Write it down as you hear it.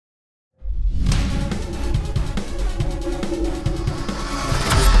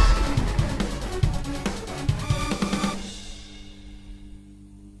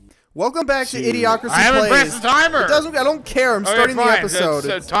Welcome back to Idiocracy Plays. I haven't pressed the timer. It doesn't. I don't care. I'm starting the episode.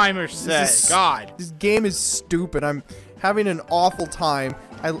 The timer set. God. This game is stupid. I'm having an awful time.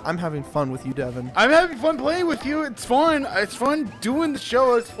 I'm having fun with you, Deven. I'm having fun playing with you. It's fun. It's fun doing the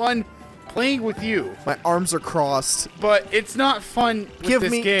show. It's fun playing with you. My arms are crossed. But it's not fun with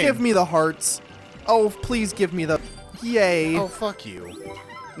this game. Give me the hearts. Oh, please give me the... Yay. Oh, fuck you.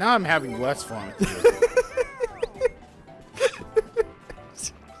 Now I'm having less fun with you.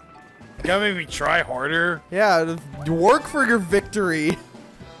 You gotta make me try harder? Yeah, work for your victory.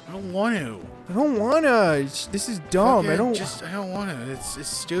 I don't want to. I don't wanna. This is dumb. I don't want to. It's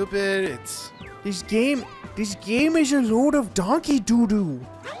stupid. This game is a load of donkey doo-doo.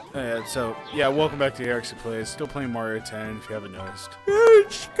 So welcome back to Idiocracy Plays. Still playing Mario 10 if you haven't noticed.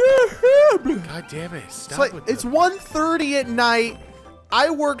 God damn it. Stop with it's 1:30 at night. I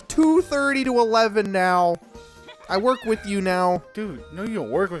work 2:30 to 11 now. I work with you now. Dude, no, you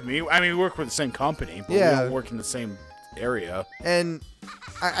don't work with me. I mean, we work for the same company, but we don't work in the same area. And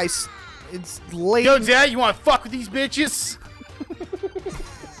it's late. Yo, Dad, you want to fuck with these bitches?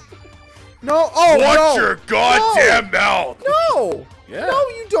 No. Oh, Watch your goddamn mouth. No. Yeah. No,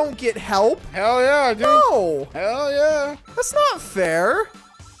 you don't get help. Hell yeah, dude. No. Hell yeah. That's not fair.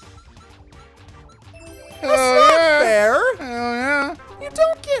 That's not fair. Hell yeah. You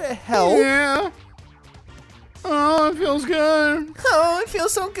don't get help. Yeah. Oh, it feels good. Oh, it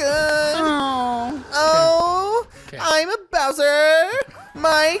feels so good. Oh. Oh, okay. I'm a Bowser.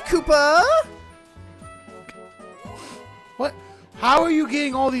 My Koopa. What? How are you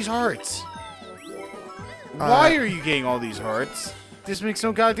getting all these hearts? Why are you getting all these hearts? This makes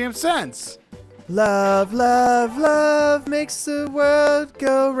no goddamn sense. Love, love, love makes the world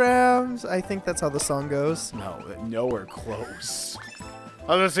go round. I think that's how the song goes. No, nowhere close.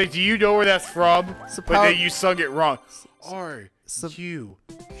 I was gonna say, do you know where that's from? But then you sung it wrong. Are you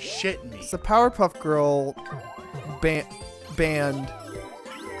shitting me? It's the Powerpuff Girl band.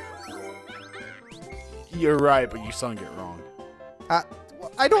 You're right, but you sung it wrong. I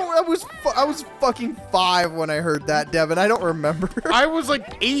was fucking 5 when I heard that, Deven. I don't remember. I was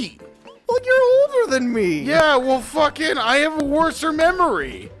like 8. Well, you're older than me. Yeah, well, fucking, I have a worser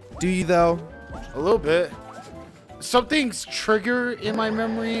memory. Do you though? A little bit. Some things trigger in my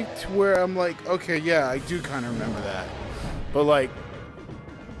memory to where I'm like, okay, yeah, I do kind of remember that. But like,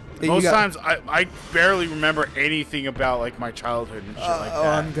 most times I barely remember anything about like my childhood and shit like that. Oh,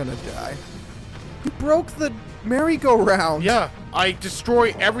 I'm gonna die. You broke the merry-go-round. Yeah, I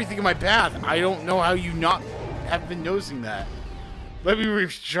destroy everything in my path. I don't know how you not have been noticing that. Let me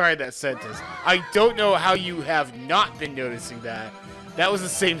retry that sentence. I don't know how you have not been noticing that. That was the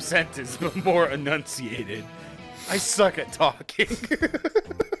same sentence, but more enunciated. I suck at talking.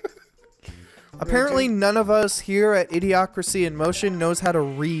 Apparently, none of us here at Idiocracy in Motion knows how to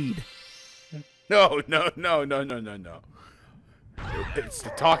read. No. It's the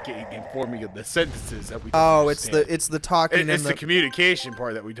talking and forming of the sentences that we don't understand. it's the talking. It's the communication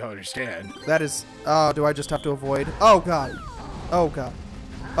part that we don't understand. That is. Oh, do I just have to avoid? Oh god. Oh god.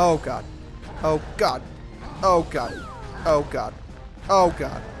 Oh god. Oh god. Oh god. Oh god. Oh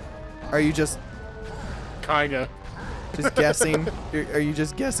god. Are you just? Kinda. Just guessing? Are you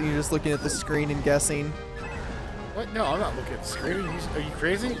just guessing? You're just looking at the screen and guessing? What? No, I'm not looking at the screen. Are you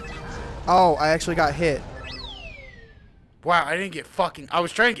crazy? Oh, I actually got hit. Wow, I didn't get fucking... I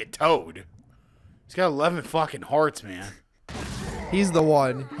was trying to get Toad. He's got 11 fucking hearts, man. He's the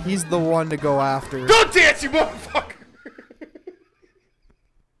one. He's the one to go after. Don't dance, you motherfucker!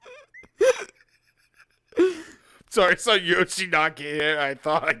 Sorry, I saw Yoshi not get hit. I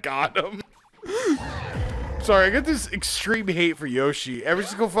thought I got him. Sorry, I got this extreme hate for Yoshi. Every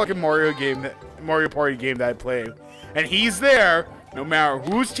single fucking Mario Party game that I play. And he's there, no matter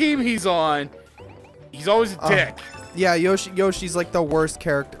whose team he's on. He's always a dick. Yeah, Yoshi's like the worst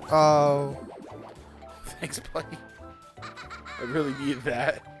character. Oh. Thanks, buddy. I really needed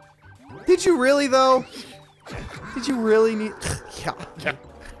that. Did you really, though? Did you really need... Yeah.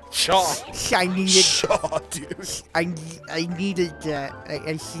 Shaw. I needed... Shaw, dude. I needed that.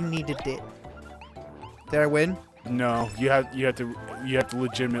 I needed it. Did I win? No, you have to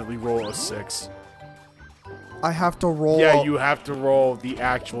legitimately roll a 6. I have to roll... Yeah, you have to roll the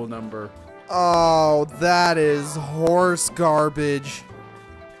actual number. Oh, that is horse garbage.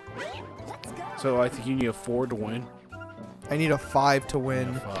 So I think you need a 4 to win. I need a 5 to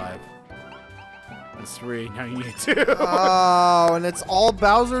win. 5. That's 3. Now you need 2. Oh, and it's all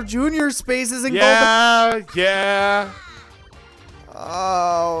Bowser Jr. spaces and Yeah.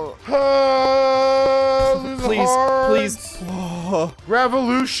 Oh. Please. Oh.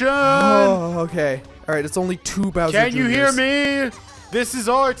 Revolution. Oh, okay. All right, it's only 2 Bowser Can you hear Jrs. me? This is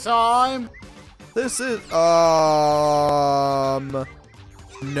our time. This is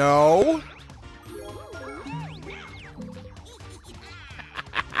no.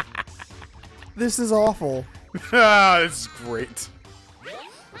 This is awful. Ah, this is great.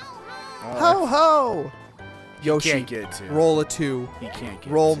 Ho ho! Yoshi, Can't get it to. roll a 2. He can't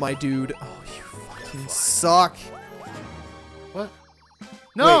get Roll, it to. my dude. Oh, you fucking suck. What?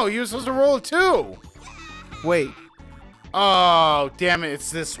 No, you were supposed to roll a 2. Wait, Oh, damn it! It's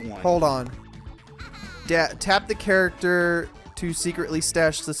this one. hold on. Tap the character to secretly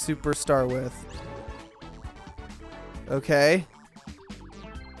stash the superstar with. Okay.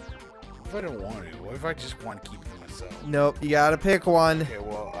 What if I don't want to? What if I just want to keep it to myself? Nope, you gotta pick one. Okay,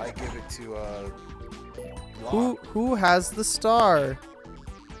 well, I give it to Who has the star?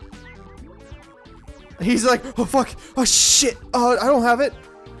 He's like, oh fuck, oh shit, I don't have it.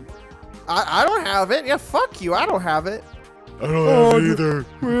 I don't have it. Yeah, fuck you, I don't have it. I don't have it either.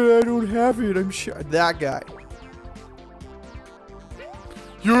 I don't have it. I'm sure that guy.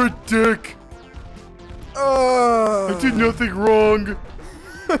 You're a dick. I did nothing wrong.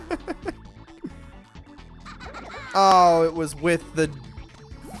 Oh, it was with the.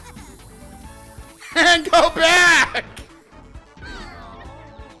 And go back.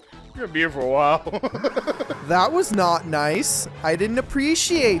 You're gonna be here for a while. That was not nice. I didn't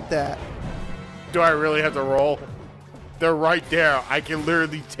appreciate that. Do I really have to roll? They're right there. I can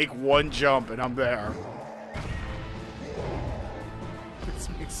literally take one jump and I'm there. This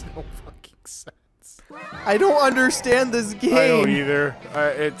makes no fucking sense. I don't understand this game. I don't either.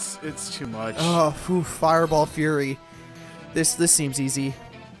 It's too much. Oh, phew, Fireball Fury. This seems easy.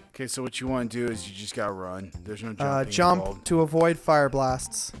 Okay, so what you want to do is you just gotta run. There's no jumping Jump involved. to avoid fire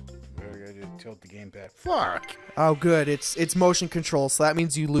blasts. I gotta tilt the gamepad. Fuck. Oh, good. It's motion control, so that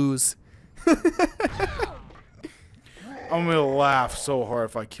means you lose. I'm gonna laugh so hard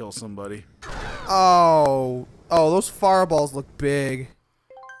if I kill somebody. Oh, those fireballs look big.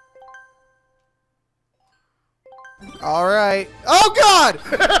 All right. Oh God!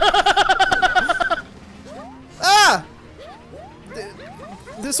 Ah!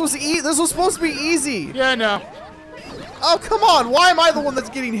 This was supposed to be easy. Yeah, no. Oh, come on! Why am I the one that's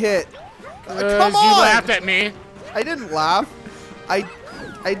getting hit? Come on! You laughed at me. I didn't laugh. I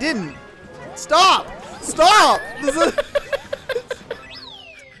didn't. Stop! Stop! This is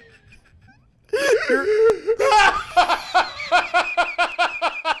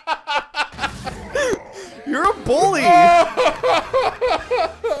You're a bully.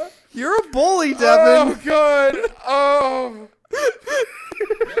 You're a bully, Deven. Oh God. Oh.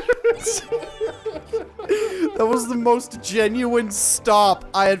 That was the most genuine stop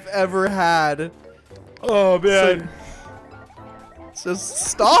I have ever had. Oh man. Just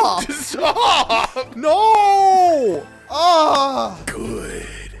stop. Stop. No. Ah. Good.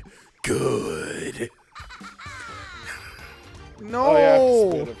 Good. No.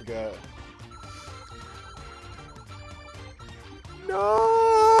 Oh yeah, I forgot. No.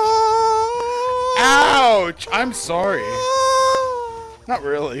 Ouch! I'm sorry. Not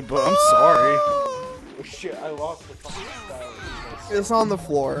really, but I'm sorry. Oh shit! I lost the fucking style. It's on the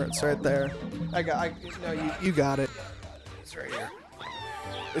floor. It's right there. No, you got it. It's right here.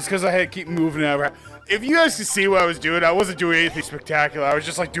 It's because I had to keep moving it. If you guys could see what I was doing, I wasn't doing anything spectacular. I was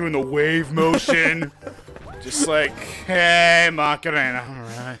just like doing the wave motion. Just like, hey, Macarena.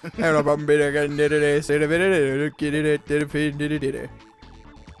 Alright.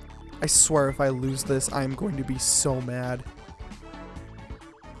 I swear if I lose this, I am going to be so mad.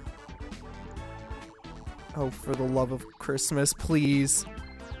 Oh, for the love of Christmas, please.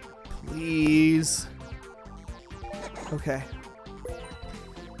 Please. Okay.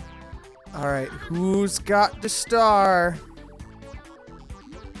 Alright, who's got the star?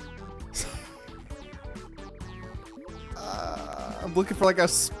 I'm looking for like a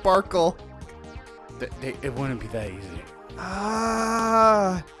sparkle. It wouldn't be that easy.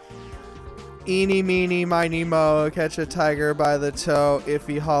 Ah. Eeny, meeny, miny, mo, catch a tiger by the toe. If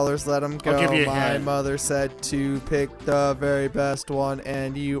he hollers, let him go. I'll give you a My hint. mother said to pick the very best one,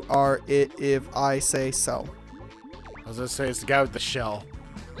 and you are it if I say so. I was gonna say it's the guy with the shell.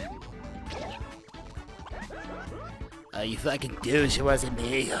 You fucking douche, it wasn't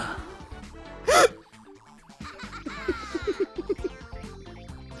me.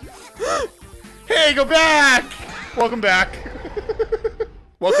 Hey, go back! Welcome back.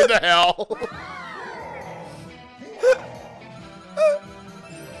 Welcome to hell.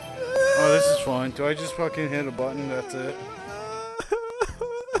 Oh, this is fun. Do I just fucking hit a button? That's it.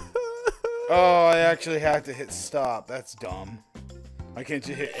 Oh, I actually have to hit stop. That's dumb. I can't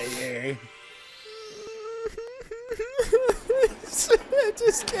just hit AA.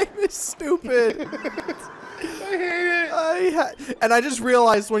 This game is stupid. I hate it. And I just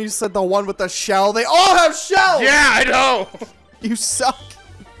realized when you said the one with the shell, they all have shells! Yeah, I know! You suck.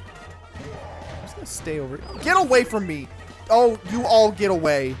 I'm just gonna stay over here. Get away from me. Oh, you all get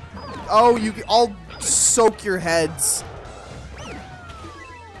away. Oh, I'll soak your heads.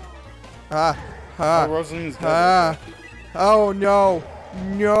 Oh, no.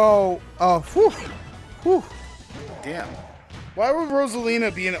 No. Oh, whew. Whew. Damn. Why would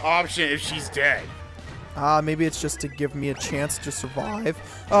Rosalina be an option if she's dead? Maybe it's just to give me a chance to survive.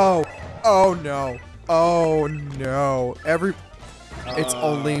 Oh. Oh, no. Oh, no. It's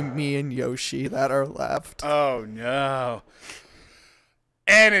only me and Yoshi that are left. Oh, no.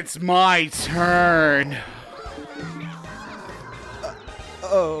 And it's my turn.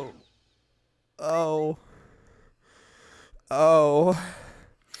 Oh. Oh. Oh.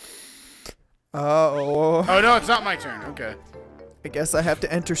 Oh. Oh, no, it's not my turn. Okay. I guess I have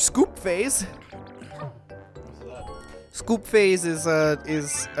to enter scoop phase. Scoop phase is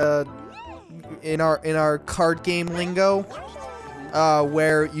in our card game lingo,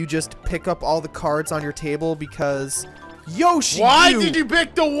 where you just pick up all the cards on your table because Yoshi. Why did you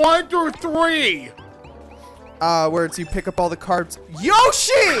pick the 1 through 3? Where it's you pick up all the cards.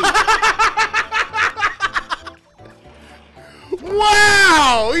 Yoshi!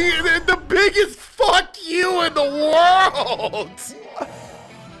 Wow! The biggest fuck you in the world!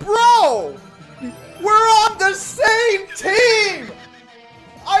 Bro! We're on the same team!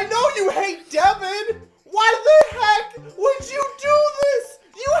 I know you hate Deven! Why the heck would you do this?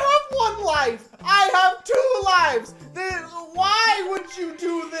 You have 1 life! I have 2 lives! Why would you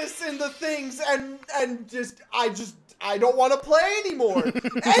do this in the things and I don't want to play anymore.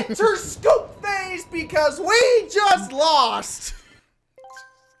 Enter scoop phase because we just lost.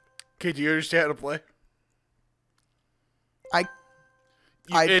 Okay, do you understand how to play?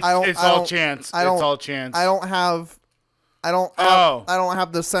 It's all chance. I don't have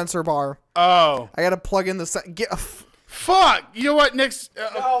the sensor bar. Oh. I gotta plug in the fuck! You know what? Next.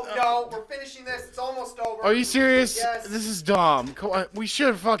 No, we're finishing this. It's almost over. Are you serious? Yes. This is dumb. Come on. We should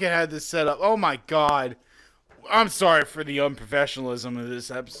have fucking had this set up. Oh my god. I'm sorry for the unprofessionalism of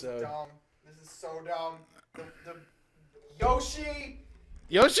this episode. Dumb. This is so dumb. The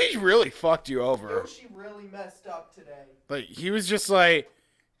Yoshi really fucked you over. Yoshi really messed up today. But he was just like,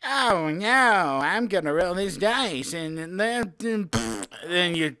 oh no, I'm gonna roll these dice, and then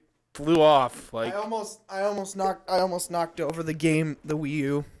you flew off. Like I almost knocked over the game, the Wii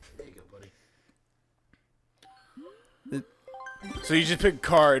U. There you go, buddy. So you just pick a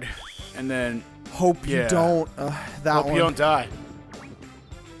card, and then hope you don't. Hope you don't die.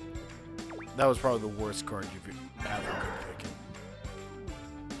 That was probably the worst card you've ever could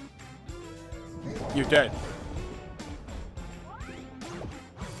pick. You're dead.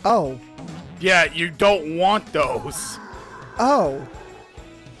 Oh. Yeah, you don't want those. Oh.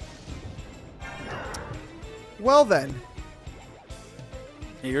 Well then.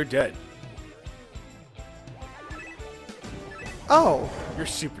 Yeah, you're dead. Oh. You're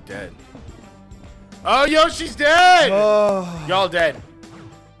super dead. Oh, Yoshi's dead! Oh. Y'all dead.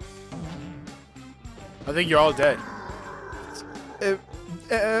 I think you're all dead.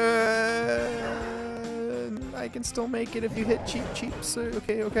 I can still make it if you hit cheap. So,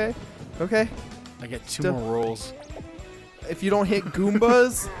 okay. I get 2 more rolls. If you don't hit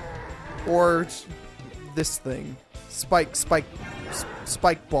Goombas or this thing, spike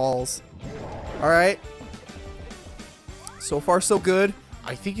balls. All right. So far, so good.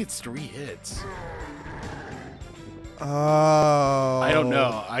 I think it's 3 hits. Oh. I don't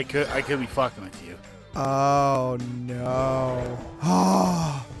know. I could be fucking with you. Oh no.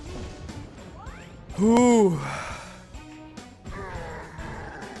 Oh. Ooh.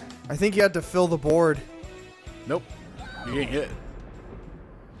 I think you had to fill the board. Nope. You getting hit.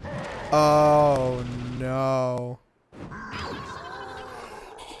 Oh no.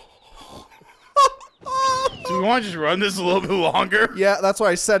 Do we want to just run this a little bit longer? Yeah, that's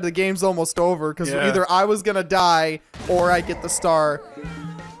why I said the game's almost over, because either I was gonna die or I get the star.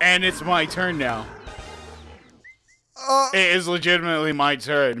 And it's my turn now. It is legitimately my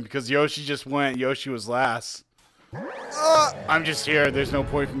turn because Yoshi just went. Yoshi was last. I'm just here. There's no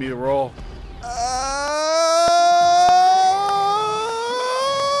point for me to roll.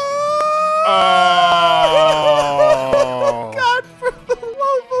 Oh God! For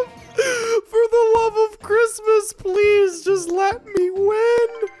the love of Christmas, please just let me win.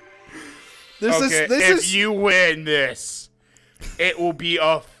 If you win this, it will be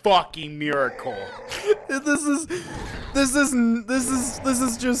a fucking miracle. This is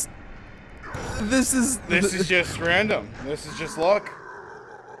just This is just random. This is just luck.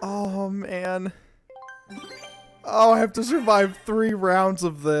 Oh man. Oh, I have to survive 3 rounds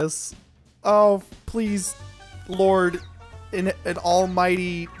of this. Oh, please, Lord, in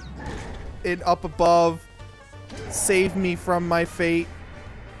almighty, in up above, save me from my fate.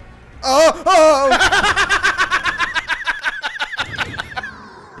 Oh! Oh!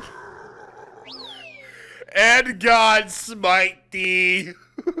 And God smite thee.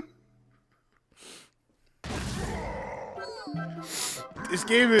 This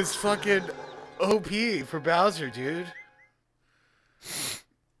game is fucking OP for Bowser, dude.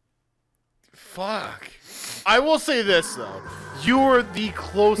 Fuck. I will say this, though. You were the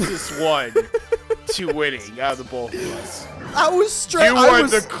closest one to winning out of the both of us. That was stressful. You were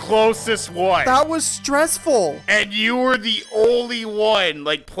the closest one. That was stressful. And you were the only one,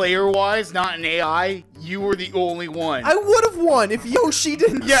 like player-wise, not an AI. You were the only one. I would have won if Yoshi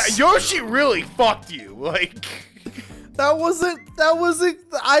didn't. Yeah, Yoshi really fucked you. Like, that wasn't.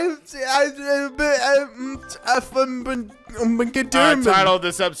 title of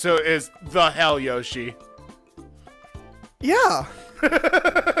this episode is The Hell Yoshi. Yeah.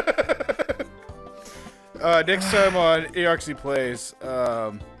 Next time on Idiocracy Plays,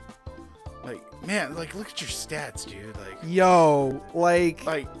 like, man, like, look at your stats, dude. Like, yo, like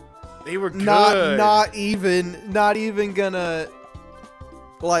they were good. Not even gonna,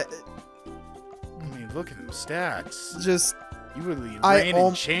 like. I mean, look at them stats. Just, you were the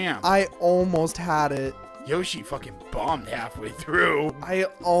reigning champ. I almost had it. Yoshi fucking bombed halfway through. I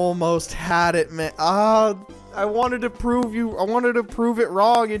almost had it, man. I wanted to prove it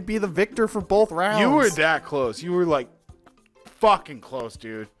wrong and be the victor for both rounds. You were that close. You were like fucking close,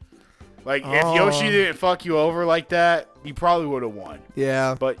 dude. Like if Yoshi didn't fuck you over like that, you probably would have won.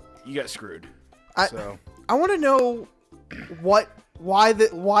 Yeah. But you got screwed. I want to know why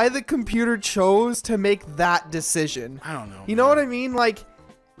the computer chose to make that decision. I don't know. You know what I mean? Like,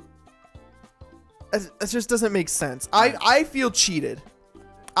 it just doesn't make sense. I feel cheated.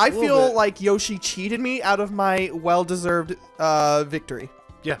 I feel like Yoshi cheated me out of my well-deserved victory.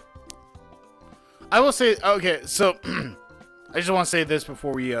 Yeah. I will say, okay, so I just want to say this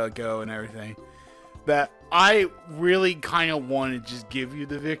before we go and everything, that I really kind of want to just give you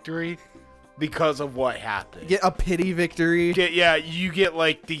the victory because of what happened. Get a pity victory. Yeah, you get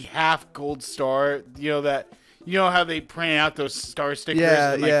like the half gold star, you know how they print out those star stickers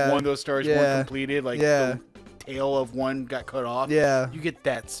and like one of those stars weren't completed, like the tail of one got cut off. Yeah. You get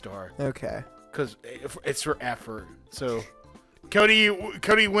that star. Okay. Because it's for effort. So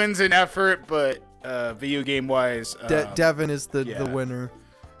Cody wins in effort, but video game wise, Deven is the winner.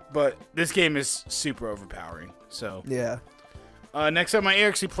 But this game is super overpowering. So yeah. Next time my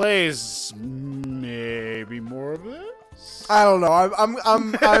Idiocracy Plays, maybe more of this. I don't know. I'm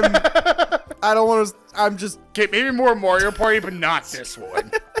I don't want to. I'm just. Okay, maybe more Mario Party, but not this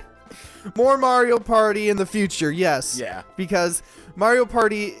one. More Mario Party in the future, yes. Yeah. Because Mario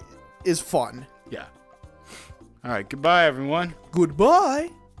Party is fun. Yeah. All right. Goodbye, everyone. Goodbye.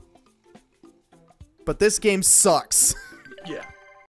 But this game sucks.